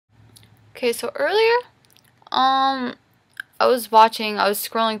Okay, so earlier, I was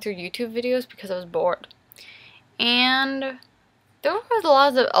scrolling through YouTube videos because I was bored. And there was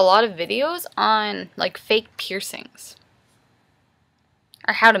a lot of videos on like fake piercings.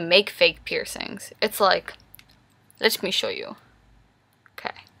 Or how to make fake piercings. It's like, let me show you.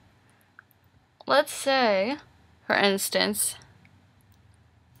 Okay. Let's say, for instance,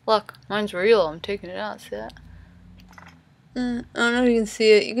 look, mine's real. I'm taking it out. See that? I don't know if you can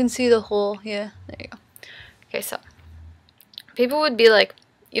see it. You can see the hole. Yeah, there you go. Okay, so people would be like,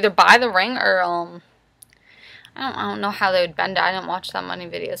 either buy the ring or I don't know how they would bend it. I didn't watch that many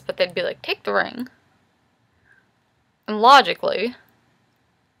videos, but they'd be like, take the ring, and logically,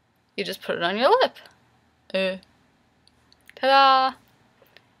 you just put it on your lip. Ta-da!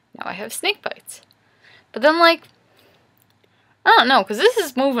 Now I have snake bites. But then, like, I don't know, because this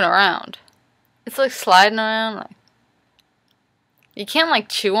is moving around. It's like sliding around. Like, you can't like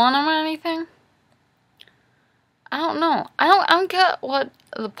chew on them or anything. I don't know. I don't get what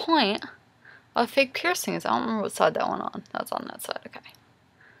the point of fake piercing is. I don't remember what side that went on. That's on that side. Okay.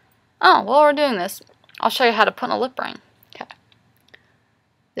 Oh, while we're doing this, I'll show you how to put in a lip ring. Okay.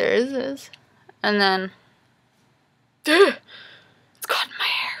 There it is. And then it's caught in my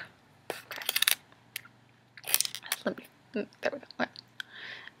hair. Okay. There we go. Okay.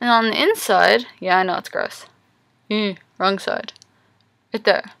 And on the inside, yeah, I know it's gross. Wrong side. Right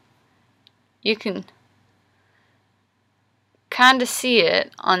there. You can kind of see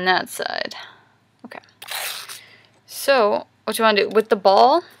it on that side. Okay. So, what you want to do with the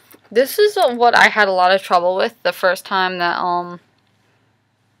ball? This is what I had a lot of trouble with the first time that I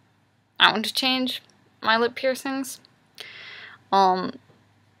went to change my lip piercings. I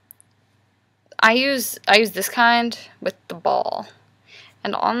use this kind with the ball,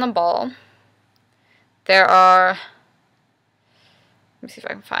 and on the ball there are. Let me see if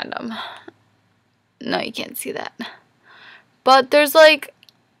I can find them. No, you can't see that. But there's like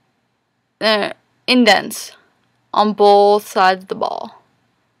indents on both sides of the ball.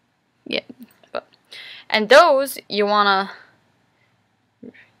 Yeah, and those you wanna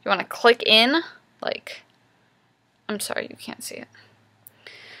click in, like, I'm sorry, you can't see it.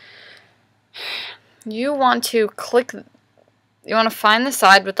 You want to find the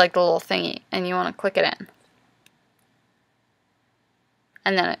side with like the little thingy, and you want to click it in.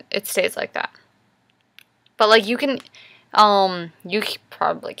 And then it stays like that. But like you can, you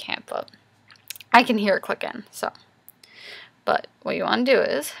probably can't, but I can hear it click in, so. But what you want to do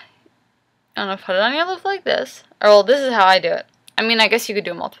is, I'm going to put it on your lip like this. Or, well, this is how I do it. I mean, I guess you could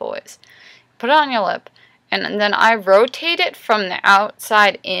do it multiple ways. Put it on your lip, and then I rotate it from the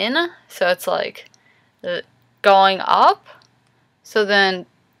outside in, so it's like going up. So then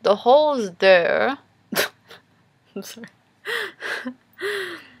the hole is there. I'm sorry.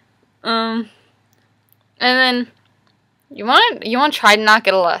 And then you want to try to not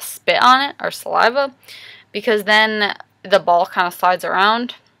get a lot of spit on it or saliva, because then the ball kind of slides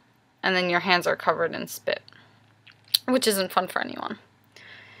around, and then your hands are covered in spit, which isn't fun for anyone.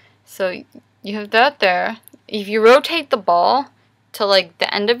 So you have that there. If you rotate the ball to like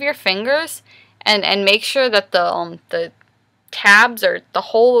the end of your fingers, and make sure that the tabs or the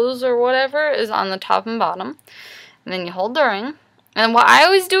holes or whatever is on the top and bottom, and then you hold the ring. And what I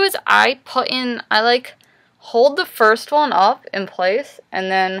always do is I like hold the first one up in place,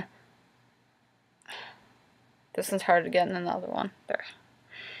 and then this one's harder to get than the other one. There.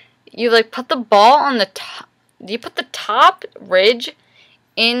 You like put the ball on the top. You put the top ridge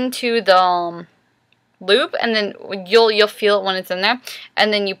into the loop, and then you'll feel it when it's in there,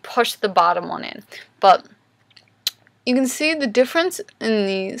 and then you push the bottom one in. But you can see the difference in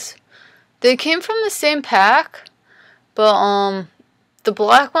these. They came from the same pack, but the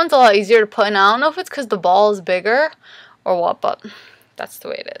black one's a lot easier to put in. I don't know if it's because the ball is bigger or what, but that's the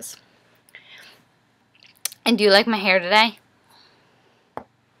way it is. And do you like my hair today?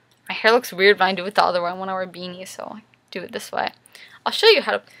 My hair looks weird when I do it the other way. I want to wear a beanie, so I do it this way. I'll show you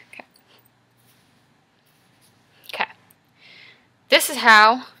how to. Okay. Okay. This is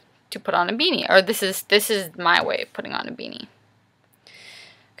how to put on a beanie, or this is my way of putting on a beanie.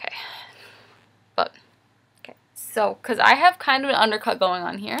 Okay. But okay. So, because I have kind of an undercut going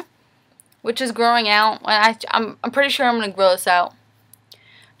on here, which is growing out. I'm pretty sure I'm gonna grow this out,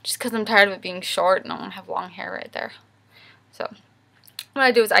 just because I'm tired of it being short and I want to have long hair right there. So what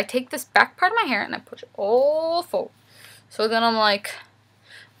I do is I take this back part of my hair and I push it all forward. So then I'm like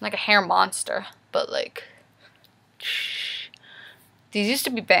a hair monster, but like, these used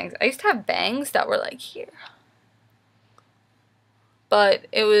to be bangs. I used to have bangs that were like here, but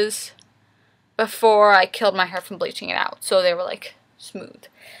it was before I killed my hair from bleaching it out, so they were like smooth.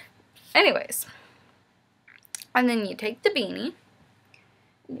 anyways. And then you take the beanie.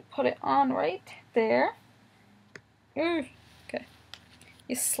 And you put it on right there. Ooh, okay.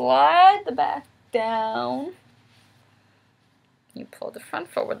 You slide the back down. You pull the front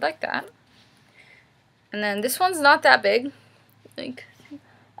forward like that. And then this one's not that big. Like,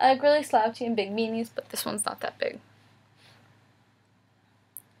 I like really slouchy and big beanies, but this one's not that big.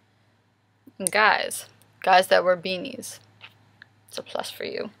 And guys that wear beanies, it's a plus for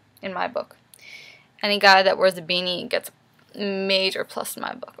you in my book. Any guy that wears a beanie gets a major plus in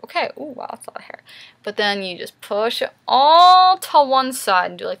my book. Okay, ooh, wow, that's a lot of hair. But then you just push it all to one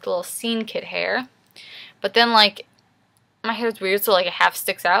side and do like the little scene kid hair. But then like, my hair's weird, so like it half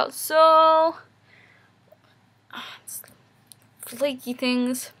sticks out, so it's flaky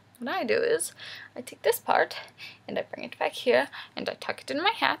things. What I do is, I take this part, and I bring it back here, and I tuck it in my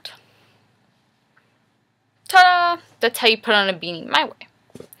hat. Ta-da! That's how you put on a beanie my way.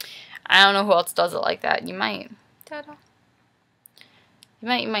 I don't know who else does it like that. You might. Ta-da! You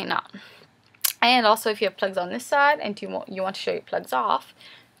might not. And also, if you have plugs on this side, and you want to show your plugs off,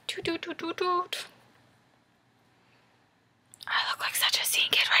 toot-toot-toot-toot-toot. I look like such a scene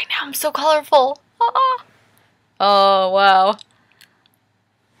kid right now. I'm so colorful. Ah. Oh, wow.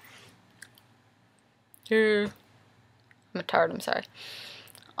 I'm a tart, I'm sorry.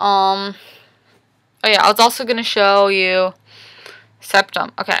 Oh yeah, I was also going to show you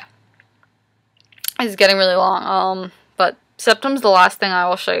septum. Okay. This is getting really long. But septum's the last thing I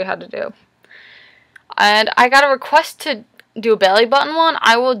will show you how to do. And I got a request to do a belly button one.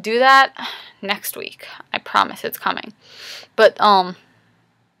 I will do that next week. I promise it's coming. But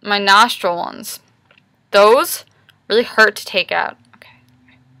my nostril ones, those really hurt to take out.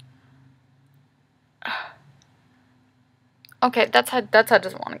 Okay, that's how it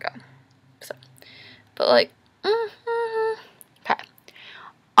doesn't want to go. So, but like, okay.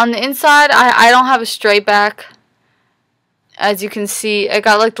 On the inside, I don't have a straight back. As you can see, I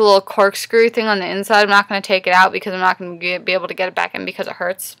got like the little corkscrew thing on the inside. I'm not going to take it out because I'm not going to be able to get it back in because it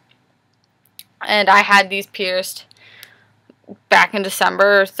hurts. And I had these pierced back in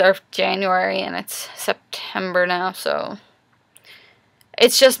December or January, and it's September now, so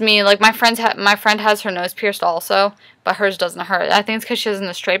it's just me. Like my friend has her nose pierced also, but hers doesn't hurt. I think it's because she has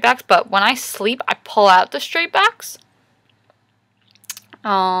the straight backs. But when I sleep, I pull out the straight backs.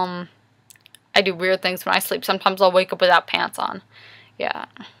 I do weird things when I sleep. Sometimes I'll wake up without pants on. Yeah,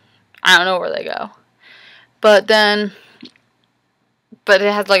 I don't know where they go. But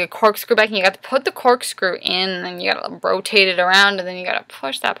it has like a corkscrew back, and you got to put the corkscrew in, and then you got to rotate it around, and then you got to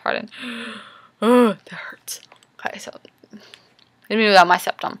push that part in. Oh, that hurts. Okay, so let me move out my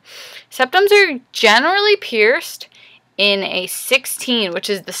septum. Septums are generally pierced in a 16, which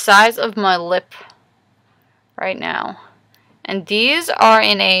is the size of my lip right now. And these are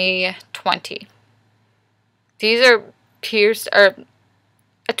in a 20. These are pierced, or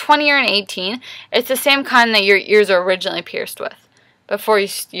a 20 or an 18. It's the same kind that your ears are originally pierced with. Before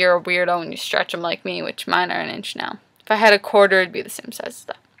you're a weirdo and you stretch them like me, which mine are an inch now. If I had a quarter, it'd be the same size as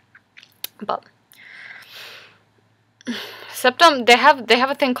that. But septum, they have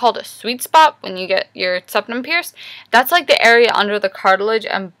a thing called a sweet spot when you get your septum pierced. That's like the area under the cartilage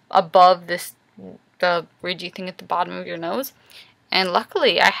and above the ridgy thing at the bottom of your nose. And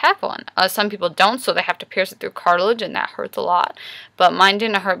luckily, I have one. Some people don't, so they have to pierce it through cartilage, and that hurts a lot. But mine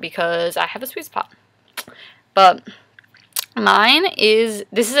didn't hurt because I have a sweet spot. But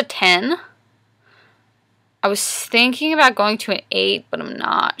this is a 10. I was thinking about going to an 8, but I'm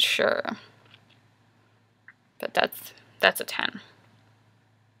not sure. But that's a 10.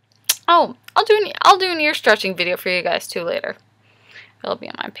 Oh, I'll do an ear stretching video for you guys too later. It'll be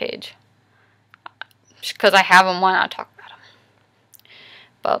on my page. Because I have them, why not talk about them?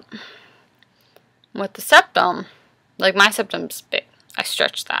 But with the septum, like my septum's big. I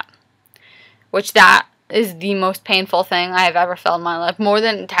stretch that. Which that is the most painful thing I have ever felt in my life. More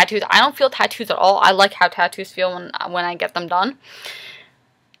than tattoos. I don't feel tattoos at all. I like how tattoos feel when I get them done.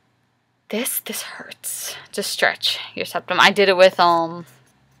 This hurts to stretch your septum. I did it with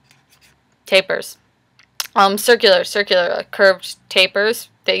tapers. Circular curved tapers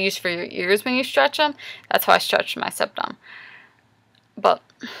they use for your ears when you stretch them. That's how I stretch my septum. But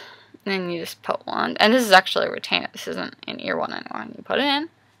then you just put one, and this is actually a retainer. This isn't an ear one anymore. You put it in,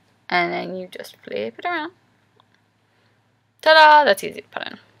 and then you just flip it around. Ta-da! That's easy to put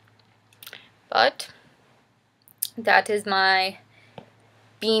in. But that is my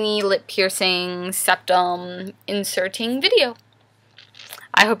beanie lip piercing septum inserting video.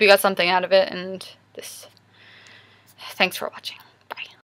 I hope you got something out of it, and thanks for watching.